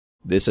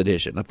This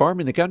edition of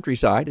Farming the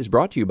Countryside is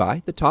brought to you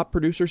by the Top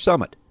Producer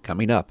Summit,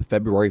 coming up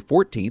February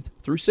 14th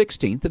through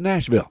 16th in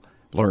Nashville.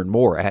 Learn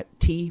more at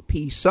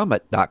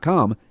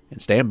tpsummit.com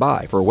and stand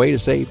by for a way to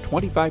save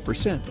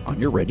 25% on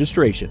your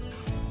registration.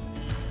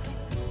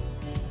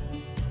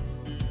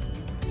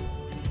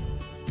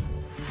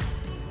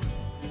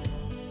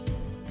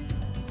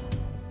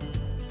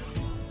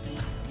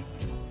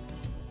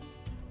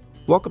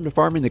 Welcome to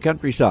Farming the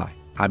Countryside.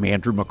 I'm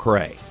Andrew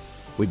McCrae.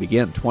 We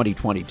begin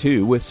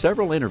 2022 with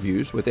several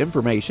interviews with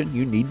information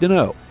you need to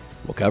know.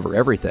 We'll cover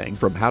everything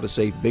from how to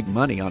save big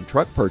money on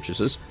truck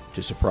purchases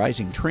to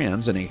surprising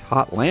trends in a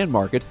hot land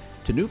market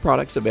to new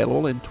products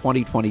available in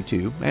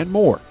 2022 and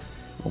more.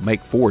 We'll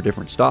make 4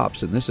 different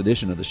stops in this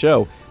edition of the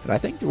show, and I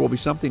think there will be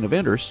something of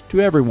interest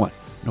to everyone,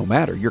 no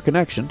matter your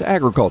connection to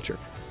agriculture.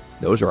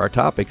 Those are our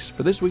topics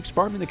for this week's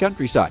Farming the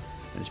Countryside,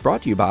 and it's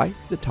brought to you by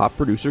the Top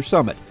Producer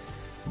Summit.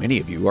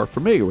 Many of you are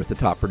familiar with the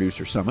Top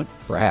Producer Summit.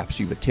 Perhaps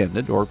you've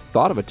attended or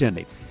thought of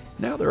attending.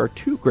 Now there are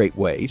 2 great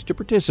ways to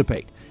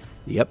participate.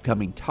 The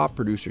upcoming Top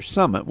Producer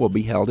Summit will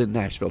be held in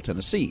Nashville,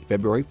 Tennessee,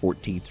 February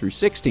 14th through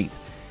 16th.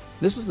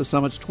 This is the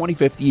summit's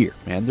 25th year,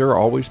 and there are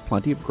always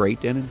plenty of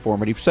great and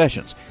informative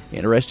sessions,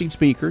 interesting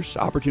speakers,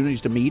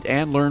 opportunities to meet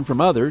and learn from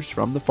others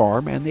from the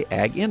farm and the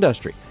ag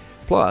industry.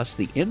 Plus,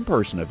 the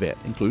in-person event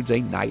includes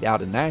a night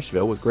out in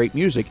Nashville with great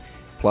music,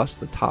 plus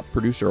the Top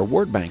Producer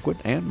Award Banquet,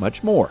 and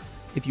much more.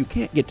 If you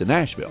can't get to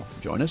Nashville,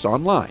 join us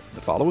online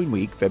the following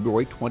week,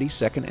 February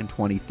 22nd and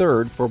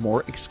 23rd, for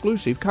more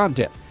exclusive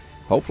content.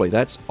 Hopefully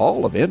that's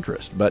all of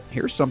interest, but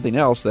here's something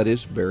else that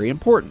is very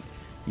important.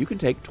 You can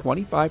take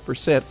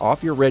 25%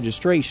 off your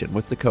registration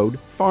with the code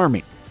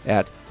FARMING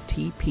at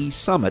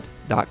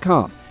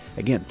tpsummit.com.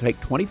 Again,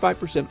 take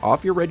 25%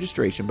 off your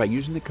registration by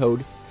using the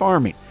code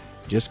FARMING.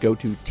 Just go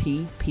to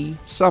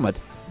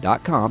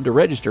tpsummit.com to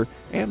register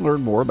and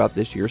learn more about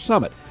this year's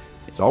summit.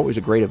 It's always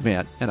a great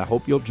event, and I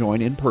hope you'll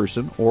join in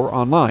person or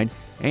online,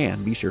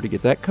 and be sure to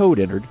get that code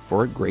entered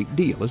for a great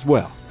deal as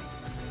well.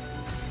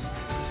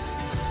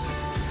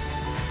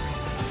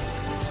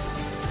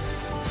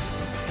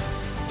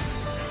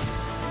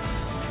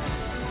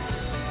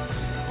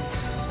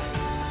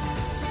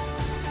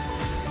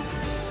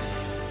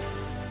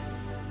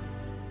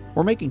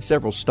 We're making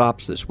several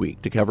stops this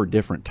week to cover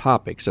different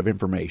topics of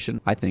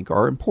information I think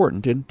are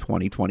important in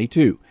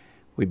 2022.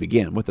 We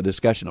begin with a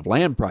discussion of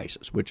land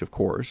prices, which of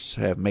course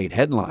have made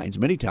headlines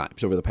many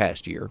times over the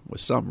past year with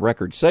some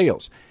record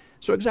sales.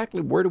 So exactly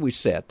where do we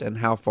sit and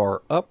how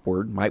far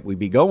upward might we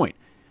be going?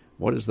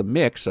 What is the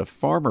mix of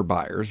farmer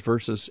buyers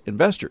versus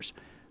investors?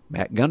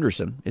 Matt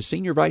Gunderson is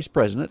Senior Vice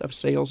President of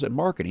Sales and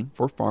Marketing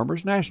for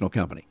Farmers National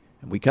Company,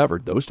 and we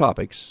covered those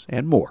topics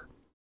and more.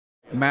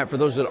 Matt, for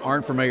those that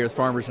aren't familiar with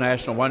Farmers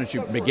National, why don't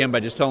you begin by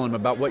just telling them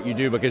about what you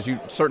do, because you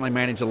certainly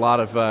manage a lot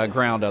of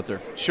ground out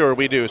there. Sure,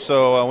 we do.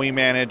 So we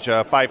manage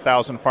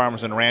 5,000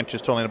 farms and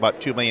ranches totaling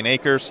about 2 million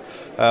acres.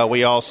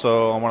 We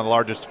also are one of the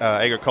largest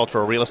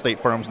agricultural real estate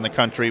firms in the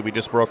country. We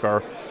just broke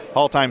our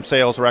all-time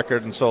sales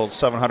record and sold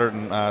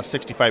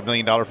 $765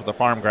 million worth of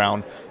farm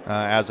ground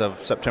as of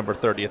September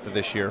 30th of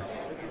this year.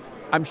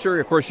 I'm sure,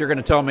 of course, you're going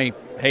to tell me,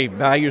 hey,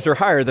 values are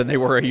higher than they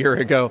were a year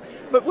ago.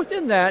 But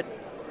within that,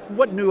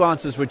 what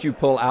nuances would you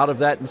pull out of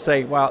that and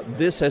say, wow,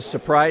 this has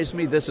surprised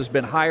me, this has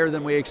been higher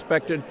than we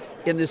expected?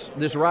 In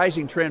this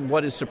rising trend,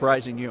 what is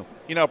surprising you?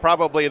 You know,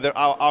 probably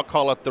I'll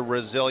call it the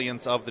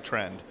resilience of the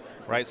trend,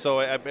 right? So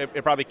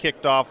it probably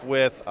kicked off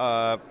with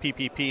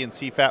PPP and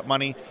CFAP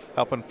money,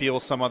 helping fuel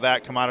some of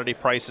that. Commodity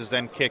prices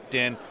then kicked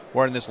in.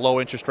 We're in this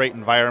low interest rate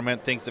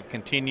environment. Things have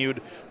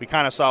continued. We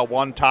kind of saw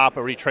one top,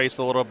 it retraced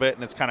a little bit,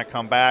 and it's kind of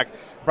come back.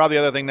 Probably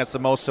the other thing that's the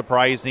most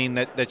surprising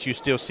that you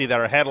still see that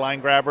are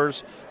headline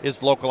grabbers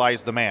is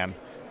localized demand.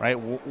 Right?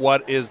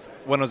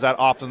 When was that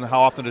often?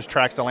 How often does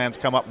tracts of lands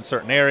come up in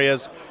certain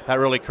areas? That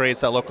really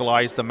creates that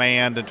localized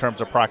demand in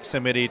terms of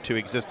proximity to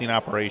existing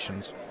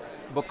operations.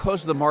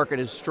 Because the market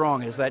is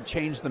strong, has that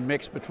changed the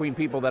mix between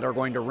people that are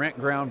going to rent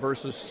ground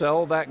versus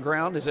sell that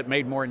ground? Is it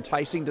made more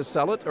enticing to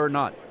sell it or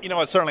not? You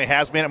know, it certainly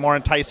has made it more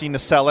enticing to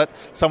sell it.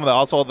 Some of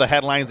also the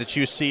headlines that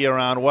you see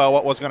around, well,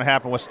 what was going to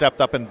happen with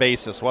stepped up in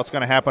basis? What's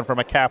going to happen from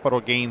a capital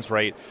gains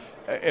rate?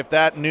 If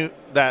that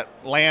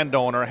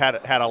landowner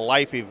had a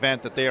life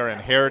event that they are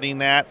inheriting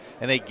that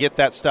and they get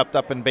that stepped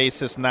up in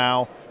basis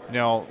now, you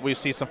know, we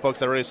see some folks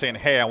that are really saying,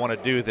 hey, I want to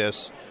do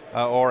this,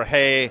 or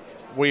hey,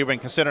 we've been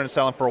considering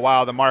selling for a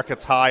while. The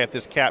market's high. If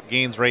this cap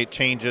gains rate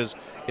changes,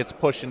 it's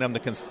pushing them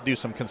to do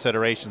some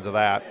considerations of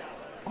that.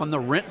 On the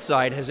rent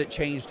side, has it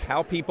changed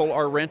how people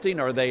are renting?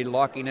 Are they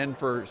locking in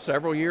for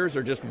several years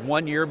or just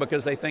 1 year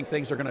because they think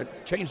things are going to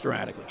change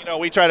dramatically? You know,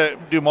 we try to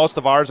do most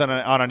of ours on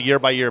a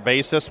year-by-year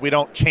basis. We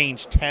don't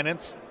change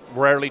tenants.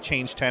 Rarely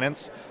change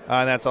tenants,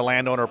 and that's a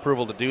landowner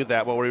approval to do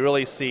that. What we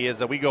really see is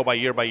that we go by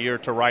year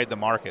to ride the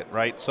market,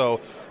 right? So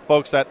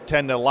folks that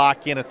tend to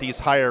lock in at these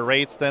higher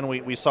rates, then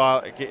we saw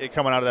it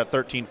coming out of that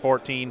 13,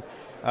 14.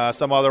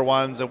 Some other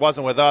ones, it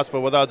wasn't with us,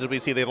 but with others, we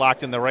see they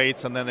locked in the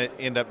rates and then it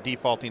end up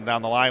defaulting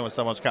down the line when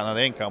someone's counting on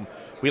the income.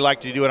 We like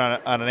to do it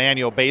on an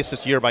annual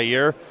basis, year by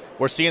year.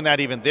 We're seeing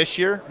that even this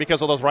year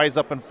because of those rise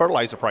up in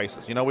fertilizer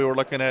prices. We were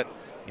looking at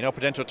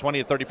potential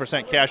 20 to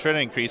 30% cash rate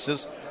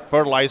increases.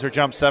 Fertilizer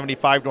jumped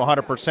 75 to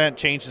 100%,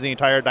 changes the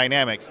entire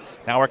dynamics.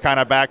 Now we're kind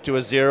of back to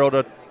a 0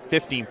 to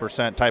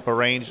 15% type of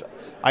range,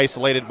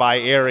 isolated by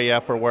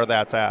area for where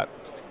that's at.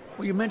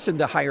 Well, you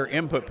mentioned the higher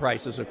input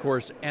prices, of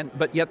course,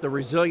 but yet the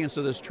resilience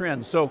of this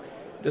trend. So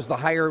does the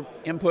higher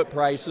input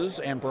prices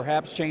and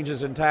perhaps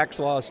changes in tax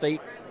law,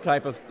 state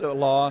type of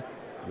law,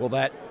 will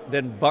that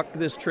then buck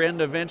this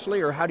trend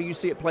eventually, or how do you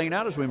see it playing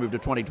out as we move to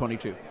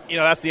 2022?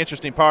 That's the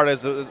interesting part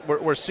is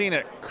we're seeing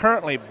it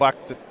currently buck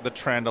the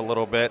trend a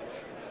little bit.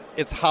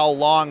 It's how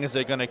long is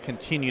it going to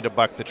continue to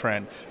buck the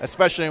trend,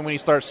 especially when you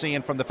start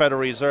seeing from the Federal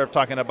Reserve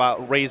talking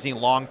about raising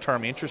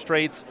long-term interest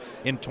rates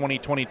in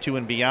 2022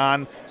 and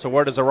beyond. So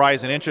where does the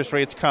rise in interest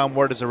rates come?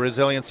 Where does the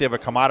resiliency of a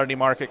commodity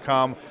market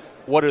come?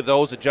 What do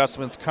those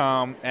adjustments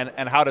come?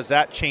 And how does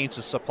that change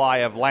the supply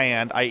of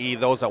land, i.e.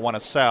 those that want to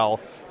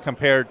sell,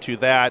 compared to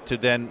that to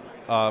then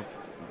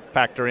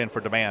factor in for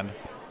demand?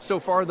 So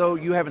far, though,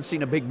 you haven't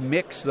seen a big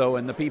mix, though,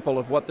 in the people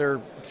of what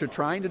they're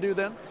trying to do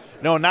then?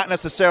 No, not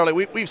necessarily.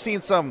 We've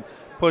seen some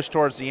push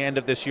towards the end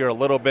of this year a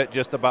little bit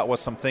just about with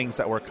some things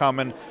that were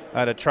coming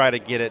to try to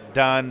get it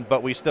done.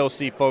 But we still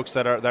see folks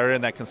that are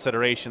in that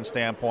consideration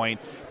standpoint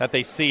that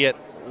they see it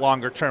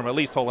longer term, at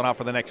least holding out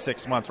for the next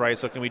 6 months, right?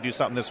 So can we do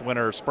something this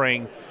winter or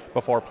spring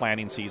before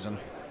planting season?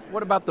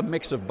 What about the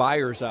mix of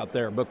buyers out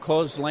there?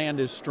 Because land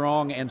is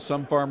strong and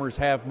some farmers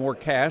have more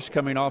cash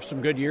coming off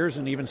some good years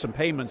and even some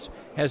payments,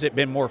 has it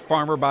been more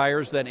farmer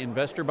buyers than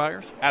investor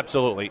buyers?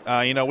 Absolutely.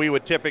 We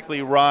would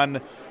typically run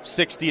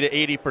 60 to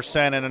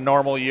 80% in a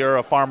normal year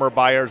of farmer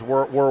buyers.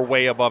 We're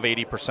way above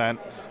 80%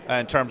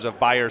 in terms of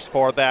buyers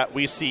for that.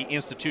 We see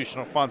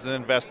institutional funds and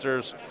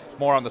investors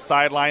more on the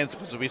sidelines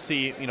because we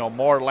see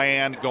more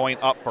land going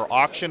up for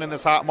auction in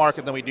this hot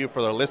market than we do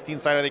for the listing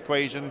side of the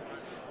equation.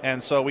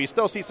 And so we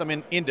still see some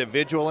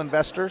individual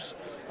investors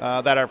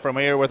that are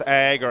familiar with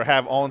ag or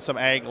have owned some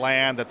ag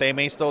land that they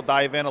may still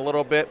dive in a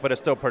little bit, but it's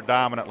still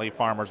predominantly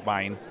farmers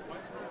buying.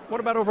 What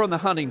about over on the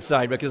hunting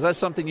side? Because that's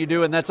something you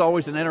do, and that's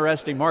always an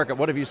interesting market.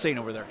 What have you seen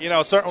over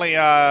there? Certainly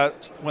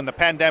when the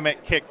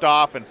pandemic kicked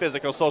off and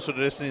physical social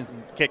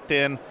distancing kicked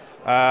in,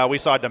 we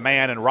saw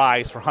demand and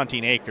rise for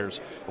hunting acres.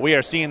 We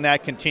are seeing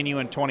that continue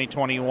in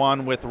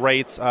 2021 with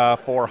rates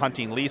for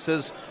hunting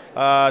leases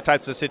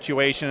types of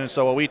situation. And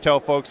so what we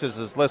tell folks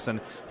is listen,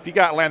 if you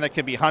got land that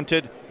can be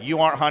hunted, you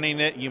aren't hunting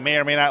it, you may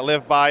or may not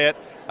live by it,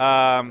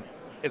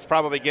 it's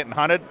probably getting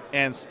hunted,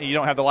 and you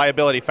don't have the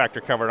liability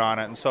factor covered on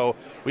it. And so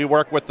we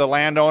work with the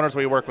landowners,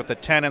 we work with the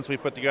tenants, we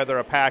put together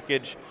a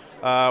package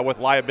with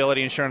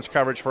liability insurance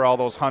coverage for all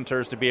those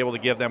hunters to be able to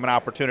give them an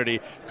opportunity.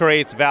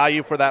 Creates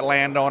value for that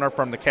landowner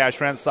from the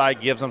cash rent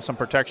side, gives them some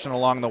protection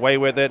along the way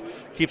with it,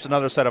 keeps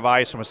another set of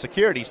eyes from a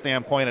security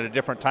standpoint at a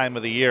different time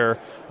of the year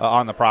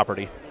on the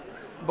property.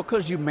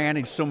 Because you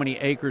manage so many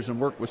acres and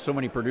work with so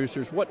many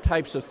producers, what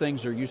types of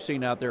things are you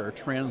seeing out there or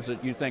trends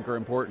that you think are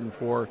important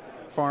for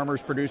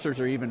farmers, producers,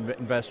 or even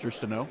investors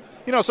to know?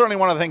 Certainly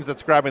one of the things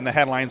that's grabbing the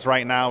headlines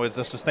right now is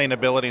the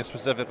sustainability and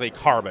specifically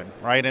carbon,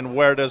 right? And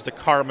where does the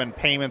carbon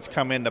payments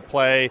come into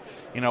play?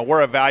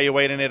 We're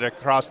evaluating it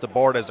across the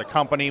board as a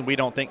company. We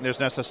don't think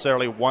there's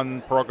necessarily one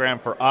program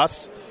for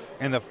us.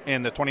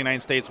 In the 29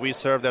 states we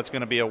serve, that's going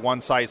to be a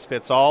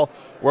one-size-fits-all.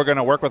 We're going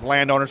to work with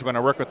landowners, we're going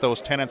to work with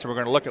those tenants, and we're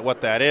going to look at what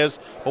that is.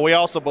 But we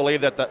also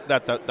believe that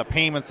the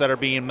payments that are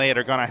being made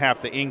are going to have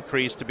to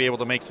increase to be able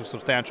to make some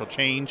substantial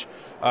change,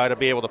 to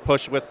be able to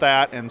push with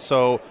that. And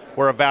so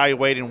we're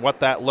evaluating what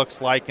that looks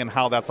like and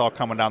how that's all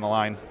coming down the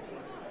line.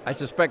 I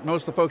suspect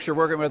most of the folks you're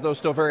working with, though,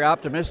 still very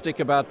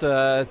optimistic about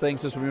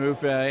things as we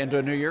move into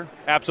a new year?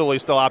 Absolutely,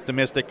 still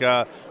optimistic.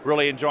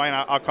 Really enjoying,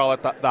 I'll call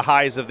it the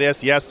highs of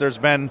this. Yes, there's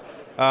been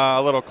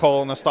a little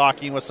coal in the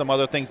stocking with some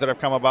other things that have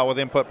come about with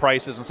input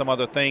prices and some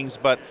other things,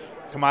 but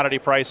commodity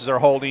prices are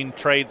holding,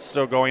 trade's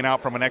still going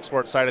out from an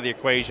export side of the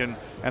equation,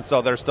 and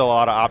so there's still a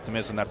lot of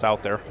optimism that's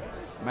out there.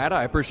 Matt,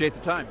 I appreciate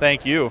the time.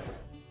 Thank you.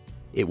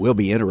 It will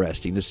be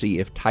interesting to see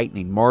if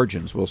tightening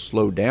margins will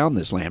slow down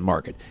this land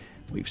market.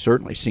 We've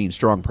certainly seen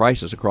strong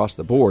prices across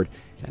the board,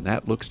 and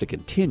that looks to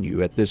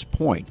continue at this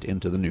point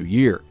into the new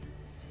year.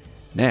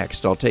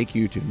 Next, I'll take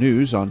you to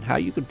news on how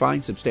you can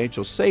find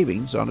substantial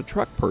savings on a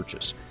truck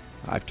purchase.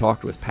 I've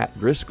talked with Pat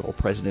Driscoll,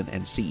 President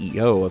and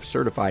CEO of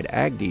Certified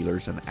Ag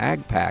Dealers and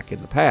AgPack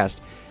in the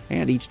past,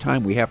 and each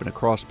time we happen to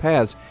cross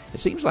paths, it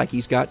seems like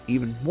he's got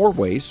even more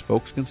ways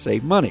folks can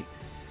save money.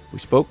 We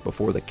spoke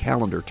before the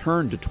calendar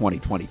turned to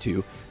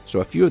 2022, so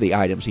a few of the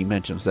items he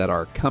mentions that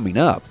are coming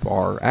up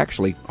are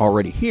actually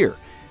already here.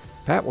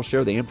 Pat will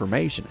share the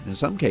information, and in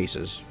some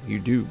cases, you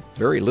do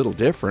very little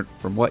different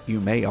from what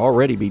you may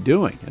already be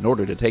doing in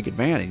order to take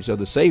advantage of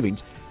the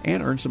savings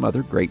and earn some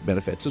other great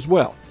benefits as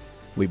well.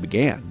 We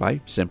began by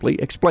simply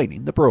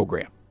explaining the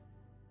program.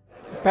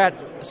 Pat,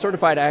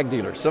 certified ag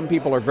dealers, some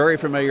people are very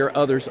familiar,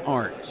 others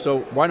aren't.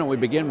 So why don't we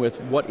begin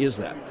with what is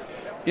that?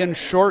 In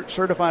short,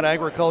 certified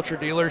agriculture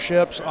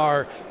dealerships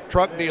are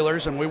truck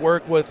dealers, and we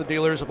work with the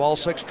dealers of all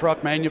 6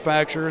 truck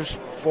manufacturers,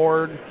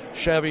 Ford,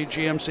 Chevy,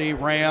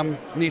 GMC, Ram,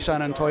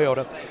 Nissan, and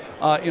Toyota.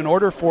 In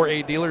order for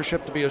a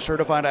dealership to be a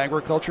certified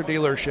agriculture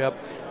dealership,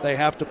 they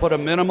have to put a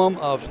minimum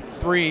of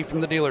 3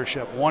 from the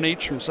dealership, 1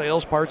 each from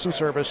sales, parts, and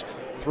service,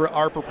 through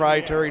our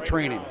proprietary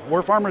training.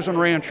 We're farmers and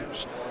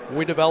ranchers.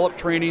 We develop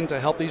training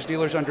to help these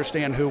dealers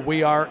understand who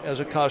we are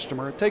as a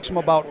customer. It takes them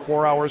about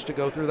 4 hours to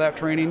go through that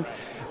training.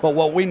 But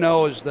what we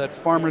know is that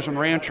farmers and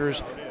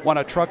ranchers want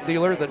a truck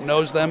dealer that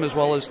knows them as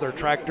well as their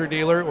tractor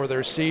dealer or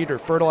their seed or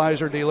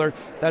fertilizer dealer.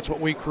 That's what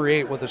we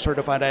create with the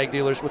certified ag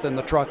dealers within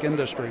the truck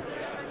industry.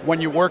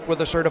 When you work with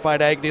a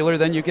certified ag dealer,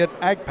 then you get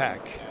AgPack,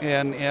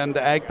 and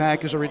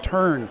AgPack is a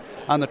return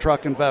on the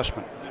truck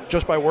investment.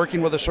 Just by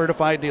working with a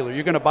certified dealer,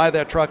 you're going to buy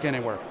that truck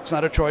anywhere. It's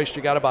not a choice,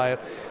 you got to buy it.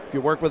 If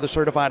you work with a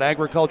certified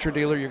agriculture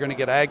dealer, you're going to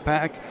get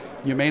AgPack.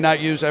 You may not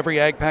use every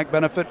AgPack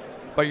benefit,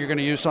 but you're going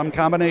to use some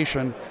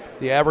combination.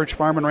 The average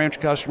farm and ranch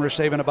customer is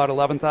saving about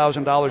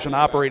 $11,000 in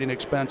operating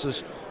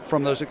expenses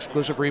from those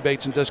exclusive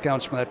rebates and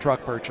discounts from that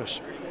truck purchase.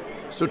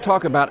 So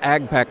talk about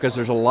AgPack, because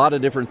there's a lot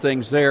of different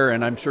things there,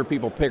 and I'm sure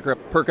people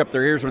perk up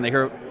their ears when they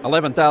hear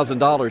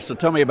 $11,000. So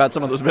tell me about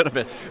some of those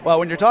benefits. Well,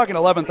 when you're talking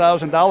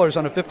 $11,000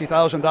 on a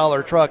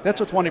 $50,000 truck, that's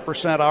a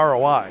 20%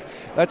 ROI.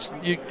 That's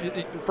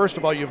first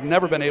of all, you've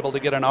never been able to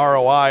get an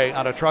ROI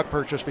on a truck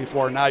purchase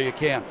before. Now you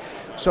can.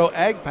 So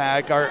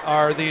AgPack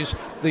are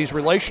these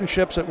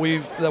relationships that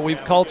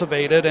we've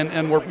cultivated,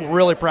 and we're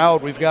really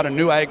proud. We've got a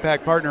new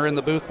AgPack partner in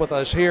the booth with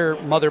us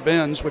here, Mother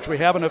Bins, which we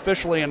haven't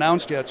officially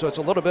announced yet. So it's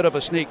a little bit of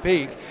a sneak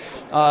peek.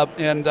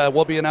 And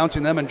we'll be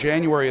announcing them in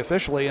January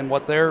officially and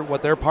what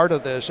their part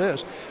of this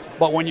is.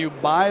 But when you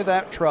buy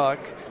that truck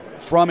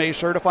from a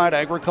certified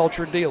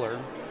agriculture dealer,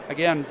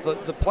 again,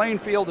 the playing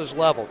field is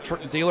level.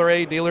 Dealer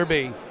A, dealer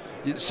B,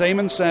 same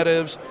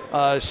incentives,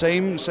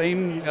 same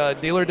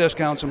dealer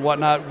discounts and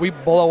whatnot. We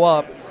blow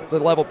up the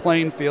level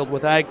playing field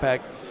with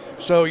AgPack.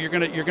 So you're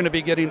going to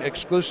be getting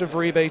exclusive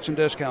rebates and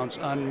discounts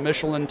on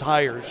Michelin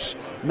tires,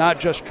 not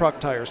just truck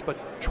tires,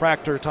 but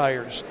tractor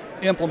tires,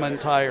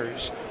 implement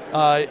tires,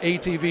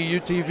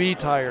 ATV, UTV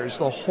tires,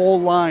 the whole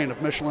line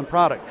of Michelin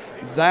product.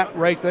 That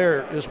right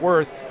there is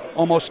worth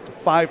almost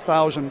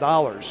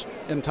 $5,000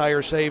 in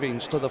tire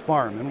savings to the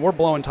farm, and we're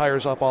blowing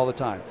tires up all the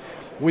time.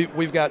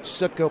 We've got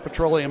Citgo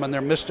Petroleum and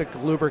their Mystic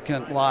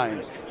lubricant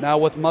line. Now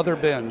with Mother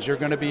Bins, you're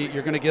going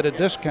to get a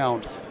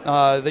discount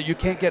that you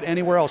can't get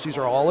anywhere else. These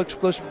are all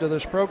exclusive to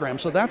this program.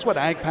 So that's what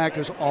AgPack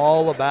is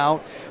all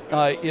about,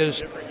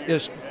 is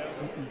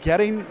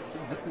getting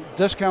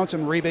discounts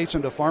and rebates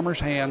into farmers'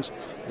 hands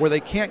where they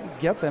can't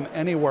get them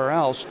anywhere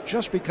else,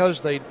 just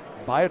because they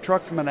buy a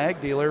truck from an ag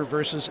dealer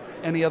versus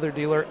any other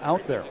dealer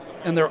out there.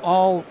 And they're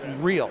all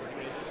real.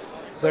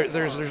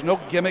 There's no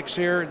gimmicks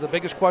here. The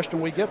biggest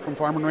question we get from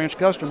farm and ranch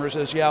customers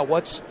is,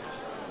 what's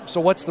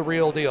the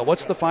real deal?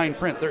 What's the fine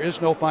print? There is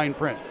no fine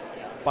print.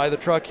 Buy the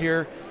truck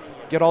here,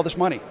 get all this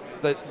money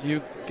that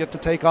you get to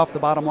take off the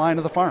bottom line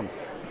of the farm.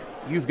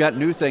 You've got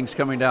new things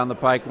coming down the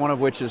pike, one of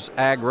which is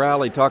Ag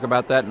Rally. Talk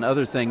about that and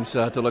other things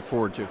to look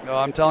forward to.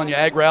 I'm telling you,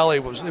 Ag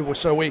Rally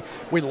so we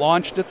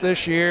launched it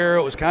this year.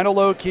 It was kind of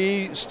low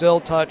key, still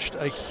touched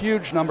a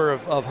huge number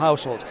of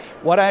households.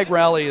 What Ag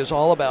Rally is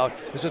all about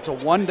is it's a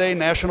one-day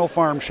national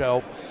farm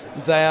show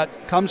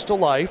that comes to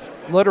life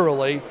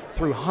literally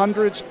through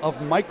hundreds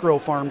of micro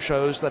farm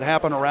shows that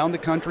happen around the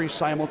country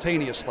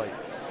simultaneously.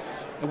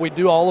 And we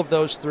do all of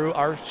those through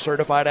our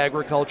certified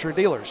agriculture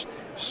dealers.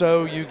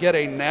 So you get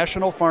a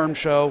national farm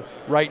show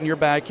right in your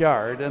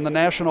backyard. And the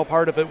national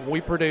part of it,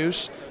 we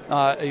produce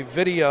a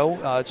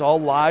video. It's all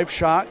live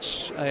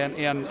shots,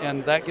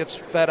 and that gets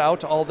fed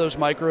out to all those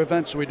micro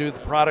events. So we do the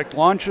product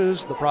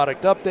launches, the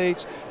product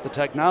updates, the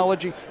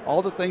technology,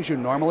 all the things you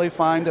normally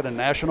find at a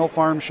national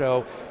farm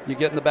show. You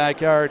get in the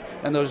backyard,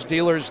 and those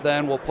dealers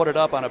then will put it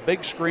up on a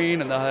big screen,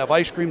 and they'll have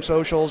ice cream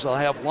socials, they'll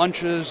have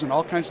lunches, and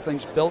all kinds of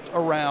things built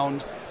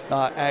around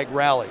Ag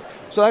Rally.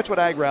 So that's what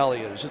Ag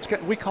Rally is.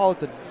 We call it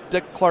the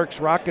Dick Clark's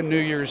Rockin' New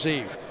Year's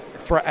Eve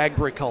for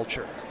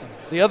agriculture.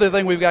 The other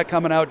thing we've got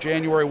coming out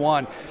January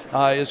 1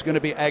 is going to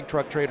be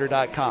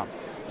agtrucktrader.com.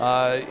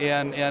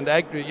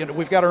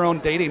 We've got our own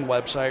dating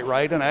website,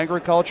 right? In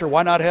agriculture,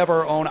 why not have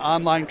our own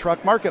online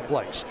truck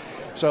marketplace?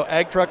 So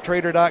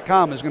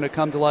agtrucktrader.com is going to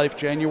come to life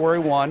January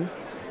 1.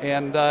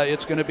 And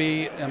it's going to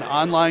be an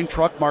online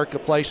truck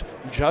marketplace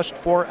just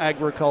for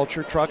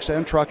agriculture, trucks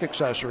and truck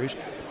accessories.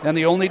 And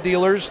the only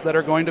dealers that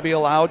are going to be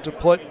allowed to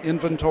put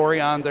inventory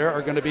on there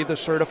are going to be the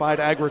certified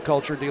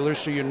agriculture dealers,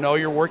 so you know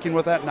you're working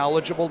with that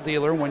knowledgeable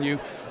dealer when you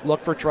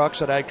look for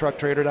trucks at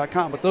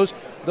agtrucktrader.com. But those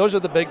are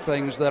the big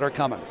things that are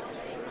coming.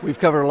 We've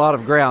covered a lot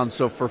of ground,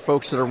 so for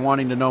folks that are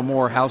wanting to know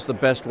more, how's the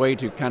best way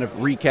to kind of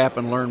recap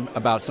and learn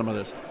about some of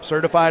this?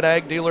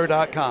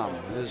 CertifiedAgDealer.com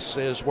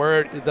is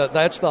where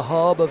that's the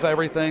hub of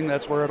everything.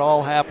 That's where it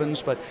all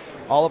happens. But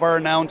all of our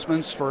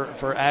announcements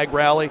for Ag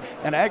Rally,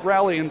 and Ag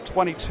Rally in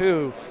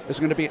 22 is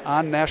going to be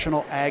on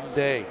National Ag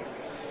Day.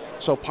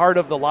 So part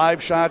of the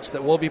live shots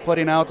that we'll be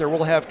putting out there,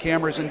 we'll have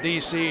cameras in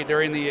D.C.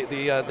 during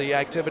the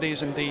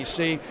activities in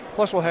D.C.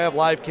 Plus we'll have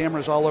live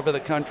cameras all over the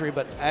country.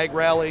 But Ag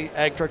Rally,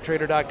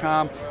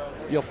 AgTruckTrader.com,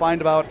 you'll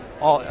find out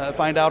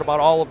about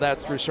all of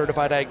that through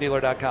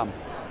CertifiedAgDealer.com.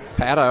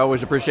 Pat, I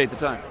always appreciate the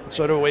time.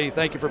 So do we.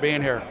 Thank you for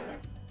being here.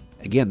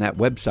 Again, that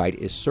website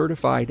is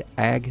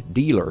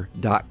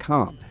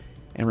CertifiedAgDealer.com.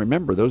 And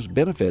remember, those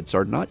benefits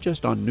are not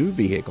just on new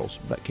vehicles,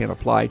 but can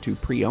apply to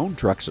pre-owned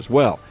trucks as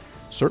well.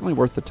 Certainly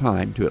worth the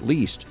time to at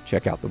least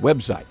check out the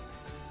website.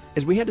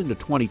 As we head into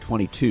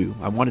 2022,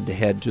 I wanted to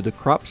head to the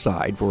crop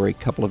side for a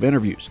couple of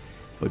interviews.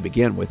 We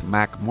begin with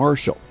Mac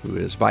Marshall, who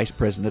is Vice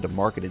President of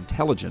Market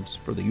Intelligence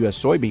for the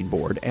U.S. Soybean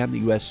Board and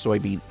the U.S.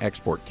 Soybean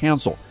Export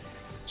Council.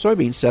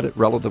 Soybeans set at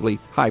relatively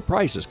high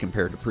prices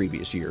compared to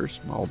previous years,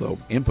 although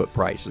input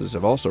prices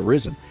have also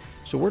risen.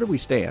 So where do we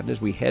stand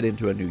as we head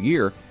into a new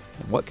year,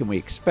 and what can we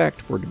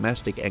expect for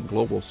domestic and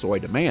global soy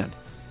demand?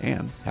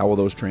 And how will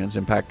those trends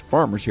impact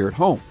farmers here at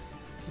home?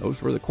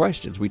 Those were the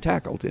questions we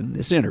tackled in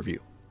this interview.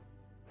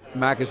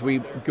 Mac, as we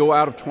go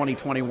out of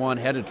 2021,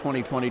 head to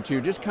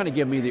 2022, just kind of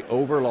give me the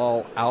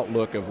overall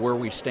outlook of where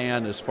we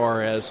stand as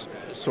far as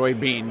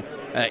soybean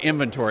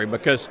inventory,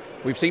 because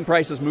we've seen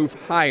prices move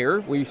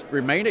higher. We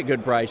remain at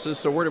good prices,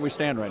 so where do we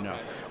stand right now?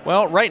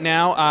 Well, right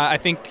now, I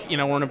think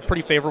we're in a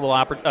pretty favorable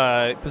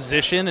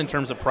position in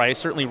terms of price,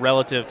 certainly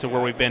relative to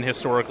where we've been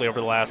historically over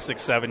the last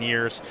 6-7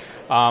 years.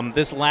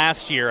 This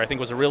last year, I think,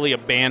 was really a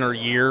banner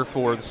year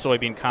for the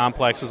soybean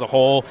complex as a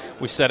whole.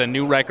 We set a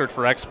new record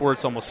for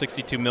exports, almost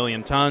 62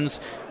 million tons.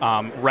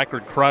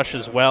 Record crush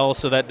as well.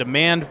 So that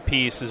demand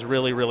piece is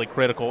really, really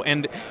critical.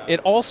 And it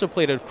also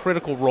played a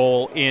critical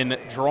role in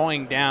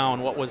drawing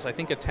down what was, I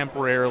think, a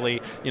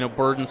temporarily,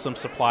 burdensome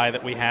supply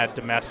that we had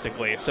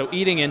domestically. So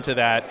eating into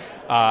that,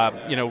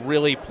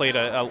 really played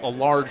a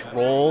large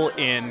role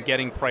in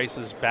getting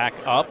prices back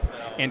up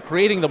and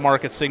creating the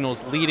market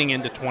signals leading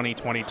into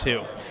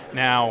 2022.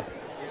 Now,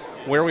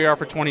 where we are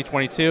for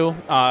 2022,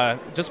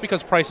 just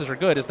because prices are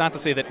good is not to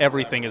say that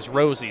everything is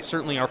rosy.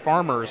 Certainly our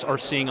farmers are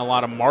seeing a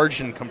lot of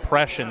margin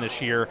compression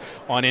this year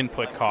on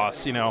input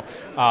costs,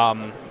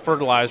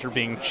 fertilizer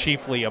being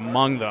chiefly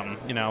among them.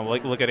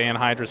 Look at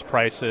anhydrous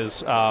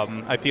prices.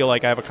 I feel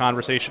like I have a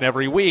conversation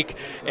every week,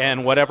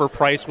 and whatever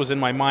price was in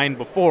my mind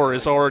before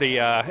is already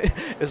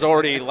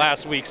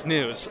last week's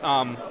news.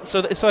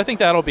 So I think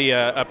that'll be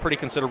a pretty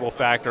considerable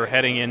factor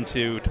heading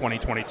into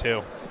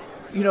 2022.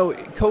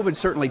 COVID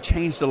certainly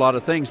changed a lot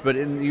of things, but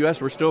in the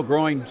U.S. we're still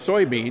growing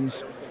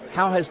soybeans.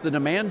 How has the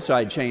demand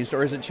side changed,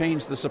 or has it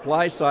changed the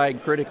supply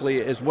side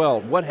critically as well?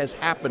 What has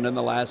happened in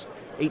the last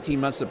 18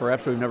 months that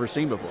perhaps we've never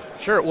seen before?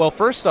 Sure. Well,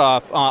 first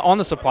off, on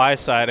the supply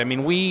side,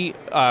 we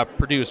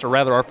produced, or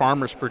rather our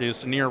farmers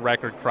produced, a near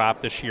record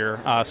crop this year,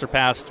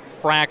 surpassed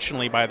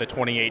fractionally by the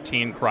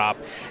 2018 crop.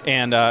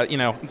 And,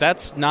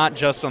 that's not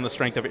just on the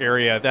strength of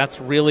area, that's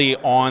really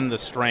on the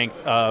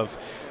strength of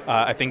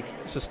I think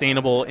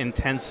sustainable,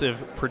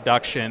 intensive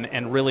production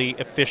and really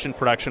efficient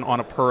production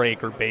on a per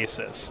acre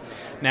basis.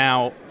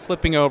 Now,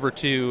 flipping over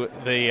to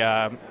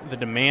the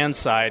demand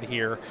side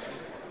here,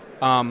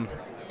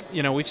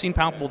 we've seen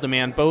palpable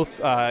demand both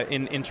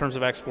in terms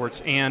of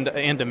exports and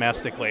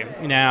domestically.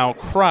 Now,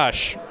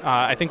 crush,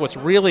 I think what's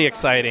really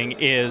exciting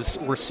is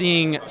we're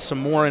seeing some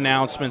more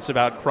announcements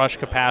about crush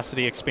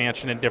capacity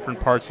expansion in different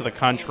parts of the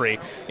country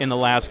in the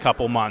last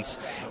couple months.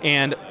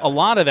 And a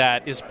lot of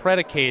that is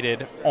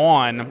predicated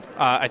on,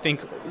 I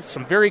think,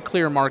 some very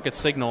clear market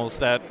signals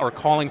that are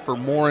calling for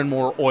more and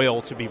more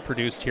oil to be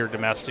produced here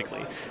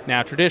domestically.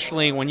 Now,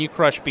 traditionally, when you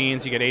crush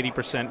beans, you get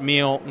 80%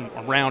 meal,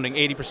 rounding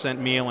 80%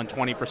 meal and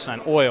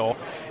 20% oil.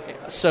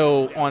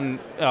 So on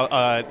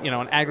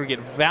an aggregate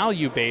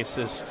value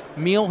basis,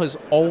 meal has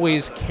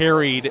always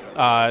carried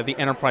the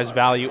enterprise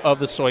value of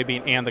the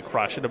soybean and the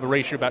crush at a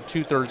ratio of about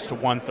 2/3 to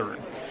 1/3.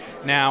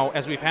 Now,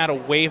 as we've had a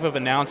wave of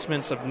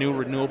announcements of new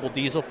renewable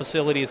diesel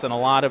facilities and a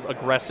lot of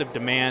aggressive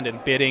demand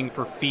and bidding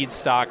for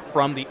feedstock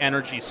from the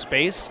energy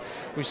space,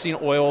 we've seen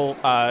oil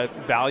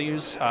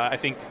values, I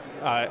think,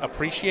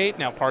 appreciate.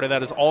 Now, part of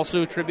that is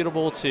also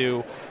attributable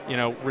to,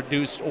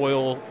 reduced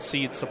oil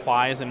seed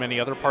supplies in many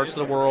other parts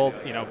of the world,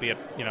 be it,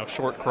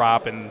 short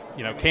crop in,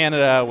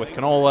 Canada with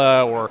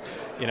canola or,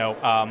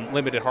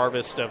 limited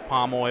harvest of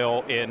palm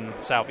oil in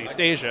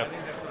Southeast Asia.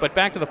 But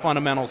back to the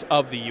fundamentals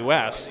of the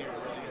U.S.,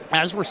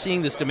 as we're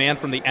seeing this demand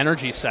from the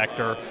energy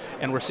sector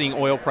and we're seeing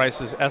oil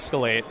prices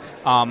escalate,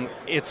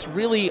 it's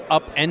really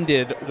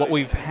upended what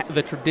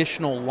the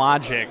traditional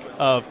logic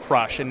of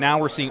crush, and now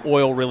we're seeing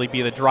oil really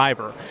be the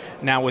driver.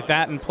 Now, with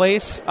that in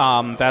place,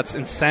 that's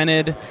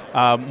incented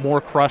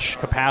more crush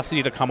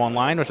capacity to come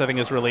online, which I think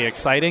is really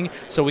exciting,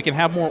 so we can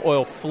have more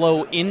oil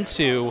flow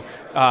into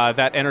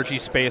that energy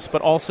space,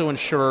 but also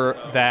ensure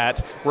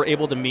that we're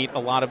able to meet a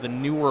lot of the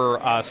newer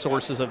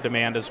sources of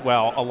demand as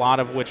well, a lot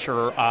of which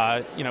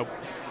are,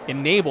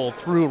 enabled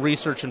through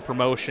research and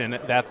promotion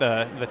that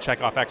the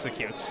checkoff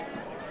executes.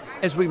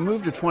 As we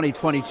move to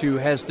 2022,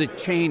 has the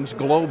change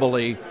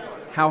globally?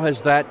 How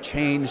has that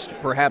changed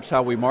perhaps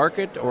how we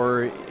market,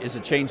 or is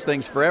it changed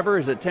things forever?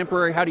 Is it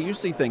temporary? How do you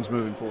see things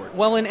moving forward?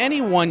 Well, in any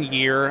one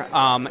year,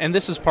 and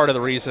this is part of the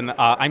reason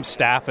I'm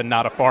staff and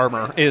not a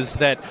farmer, is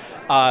that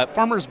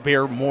farmers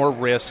bear more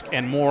risk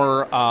and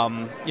more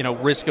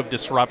risk of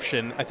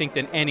disruption, I think,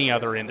 than any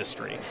other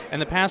industry. In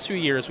the past few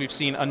years, we've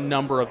seen a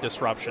number of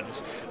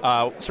disruptions,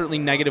 certainly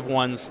negative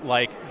ones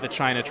like the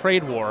China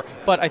trade war.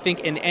 But I think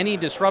in any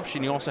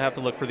disruption, you also have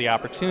to look for the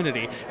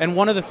opportunity. And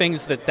one of the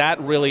things that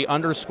really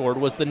underscored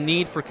was the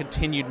need for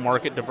continued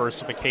market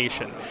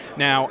diversification.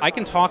 Now, I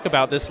can talk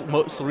about this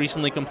most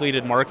recently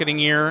completed marketing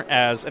year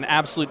as an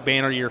absolute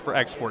banner year for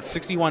exports,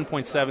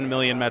 61.7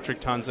 million metric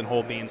tons in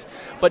whole beans.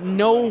 But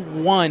no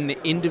one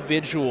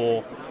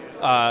individual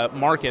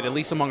market, at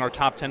least among our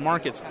top 10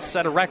 markets,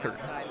 set a record.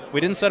 We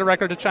didn't set a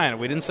record to China.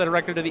 We didn't set a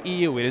record to the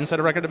EU. We didn't set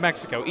a record to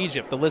Mexico,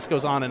 Egypt. The list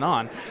goes on and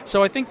on.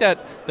 So I think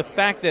that the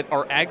fact that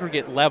our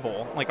aggregate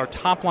level, like our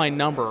top line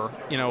number,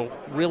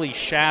 really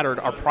shattered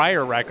our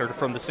prior record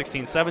from the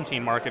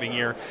 16-17 marketing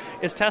year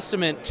is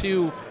testament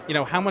to,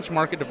 how much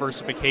market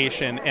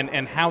diversification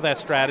and how that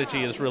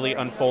strategy is really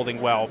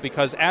unfolding well.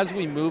 Because as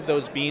we move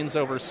those beans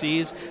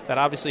overseas, that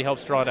obviously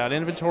helps draw down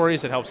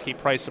inventories. It helps keep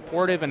price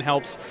supportive and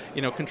helps,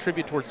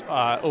 contribute towards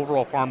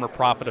overall farmer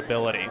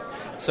profitability.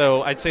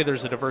 So I'd say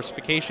there's a diversification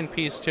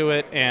piece to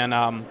it,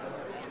 and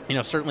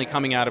certainly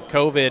coming out of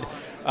COVID,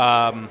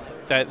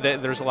 that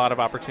there's a lot of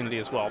opportunity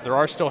as well. There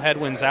are still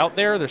headwinds out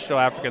there. There's still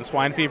African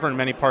swine fever in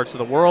many parts of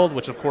the world,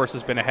 which of course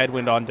has been a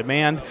headwind on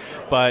demand.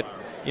 But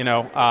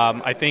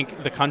I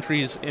think the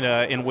countries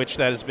in which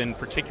that has been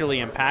particularly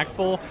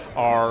impactful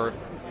are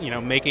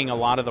making a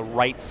lot of the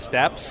right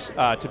steps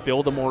to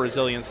build a more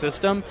resilient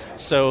system,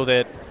 so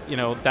that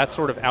that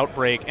sort of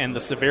outbreak and the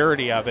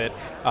severity of it,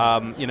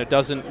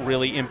 doesn't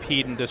really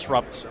impede and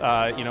disrupt,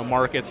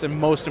 markets, and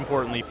most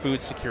importantly,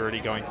 food security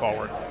going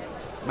forward.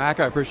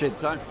 Mac, I appreciate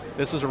the time.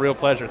 This is a real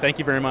pleasure. Thank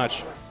you very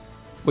much.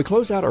 We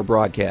close out our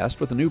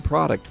broadcast with a new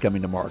product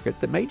coming to market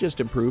that may just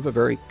improve a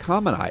very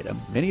common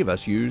item many of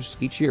us use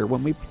each year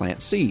when we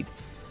plant seed.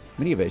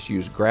 Many of us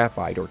use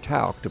graphite or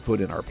talc to put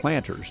in our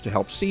planters to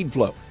help seed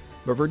flow,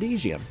 but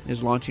Verdesian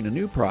is launching a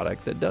new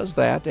product that does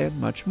that and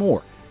much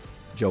more.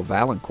 Joe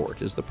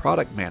Valancourt is the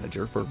product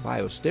manager for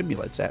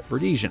biostimulants at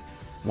Verdesian.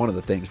 One of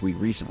the things we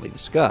recently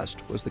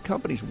discussed was the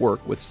company's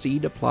work with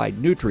seed-applied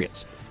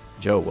nutrients.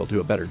 Joe will do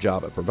a better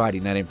job at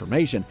providing that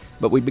information,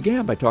 but we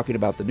began by talking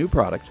about the new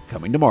product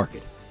coming to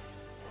market.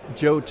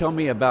 Joe, tell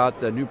me about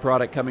the new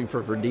product coming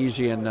for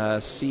Verdesian,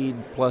 Seed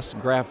Plus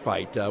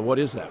Graphite. What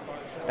is that?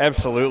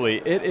 Absolutely.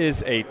 It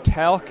is a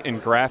talc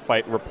and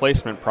graphite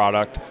replacement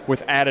product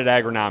with added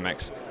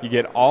agronomics. You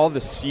get all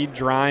the seed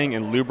drying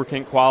and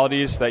lubricant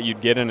qualities that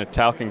you'd get in a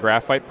talc and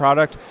graphite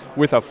product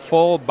with a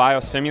full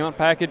biostimulant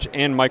package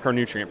and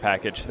micronutrient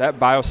package. That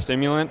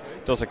biostimulant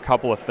does a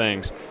couple of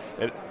things.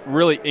 It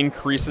really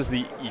increases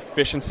the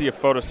efficiency of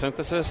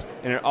photosynthesis,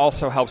 and it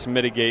also helps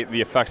mitigate the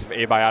effects of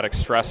abiotic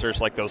stressors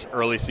like those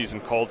early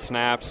season cold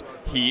snaps,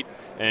 heat,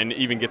 and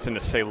even gets into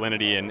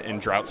salinity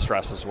and drought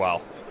stress as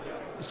well.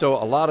 So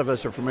a lot of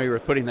us are familiar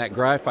with putting that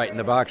graphite in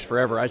the box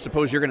forever. I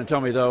suppose you're going to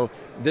tell me, though,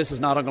 this is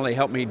not only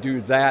help me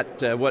do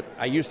that, what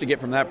I used to get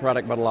from that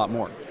product, but a lot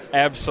more.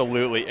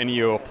 Absolutely, and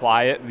you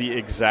apply it the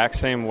exact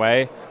same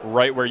way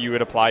right where you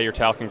would apply your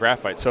talc and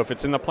graphite. So if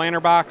it's in the planter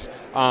box,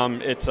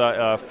 it's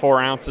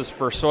 4 ounces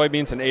for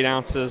soybeans and 8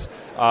 ounces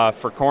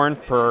for corn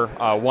per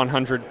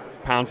 100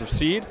 pounds of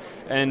seed,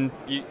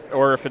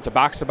 or if it's a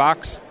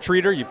box-to-box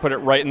treater, you put it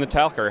right in the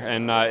talcer,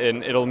 and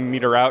it'll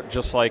meter out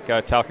just like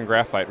talc and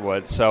graphite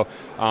would. So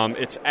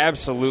it's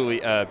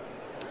absolutely a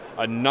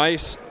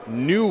nice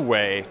new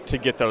way to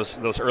get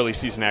those early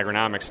season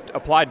agronomics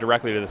applied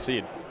directly to the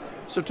seed.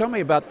 So tell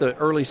me about the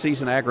early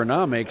season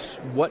agronomics.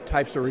 What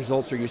types of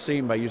results are you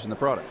seeing by using the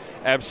product?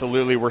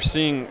 Absolutely. We're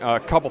seeing a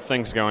couple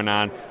things going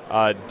on.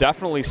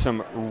 Definitely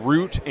some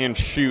root and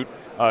shoot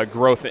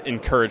growth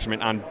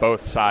encouragement on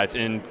both sides.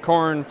 In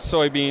corn,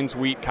 soybeans,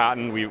 wheat,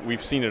 cotton,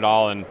 we've seen it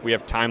all, and we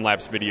have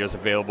time-lapse videos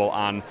available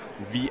on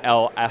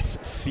VLSCI.com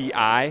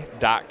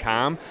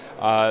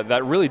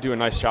that really do a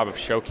nice job of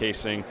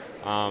showcasing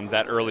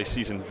that early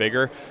season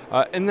vigor.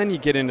 And then you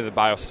get into the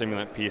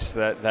biostimulant piece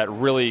that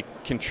really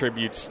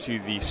contributes to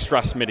the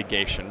stress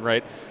mitigation,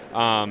 right?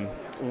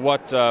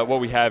 What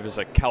we have is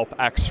a kelp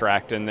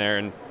extract in there,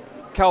 and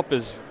kelp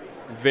is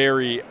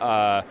very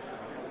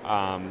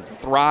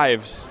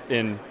thrives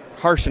in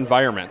harsh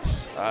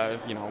environments.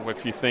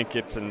 If you think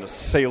it's in a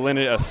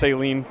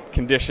saline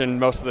condition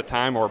most of the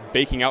time, or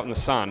baking out in the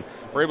sun,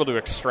 we're able to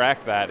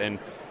extract that and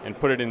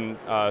put it in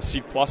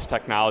Seed Plus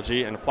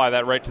technology and apply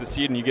that right to the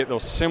seed, and you get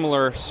those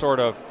similar sort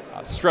of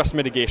stress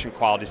mitigation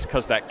qualities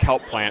because that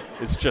kelp plant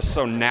is just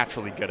so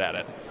naturally good at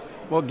it.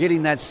 Well,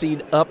 getting that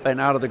seed up and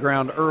out of the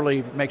ground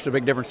early makes a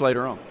big difference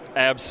later on.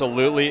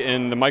 Absolutely,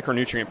 and the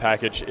micronutrient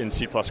package in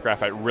Seed Plus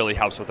Graphite really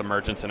helps with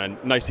emergence and a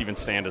nice even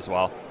stand as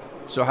well.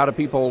 So how do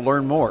people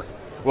learn more?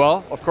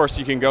 Well, of course,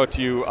 you can go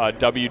to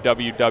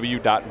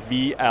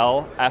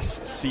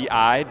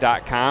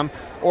www.vlsci.com,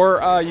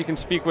 or you can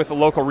speak with a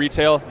local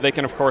retail. They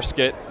can, of course,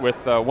 get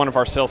with one of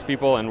our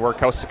salespeople, and we're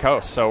coast to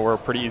coast, so we're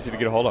pretty easy to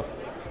get a hold of.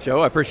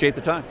 Joe, I appreciate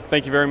the time.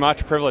 Thank you very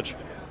much. Privilege.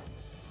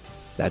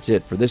 That's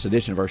it for this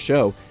edition of our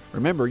show.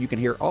 Remember, you can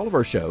hear all of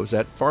our shows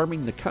at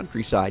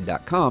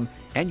farmingthecountryside.com,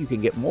 and you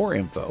can get more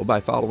info by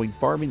following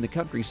Farming the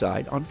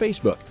Countryside on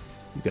Facebook.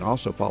 You can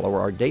also follow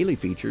our daily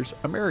features,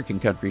 American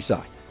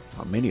Countryside,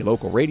 on many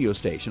local radio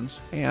stations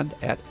and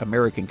at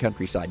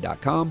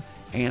AmericanCountryside.com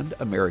and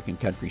American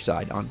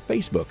Countryside on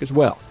Facebook as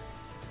well.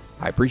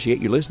 I appreciate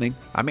you listening.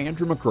 I'm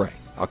Andrew McCrae.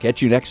 I'll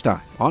catch you next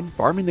time on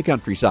Farming the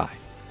Countryside.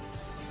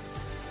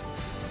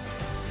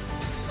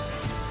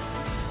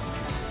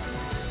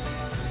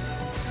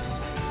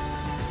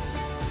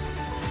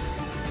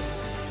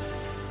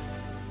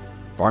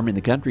 Farming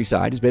the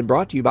Countryside has been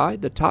brought to you by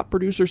the Top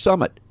Producer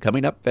Summit,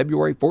 coming up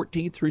February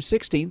 14th through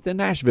 16th in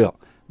Nashville.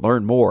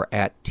 Learn more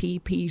at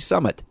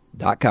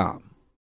tpsummit.com.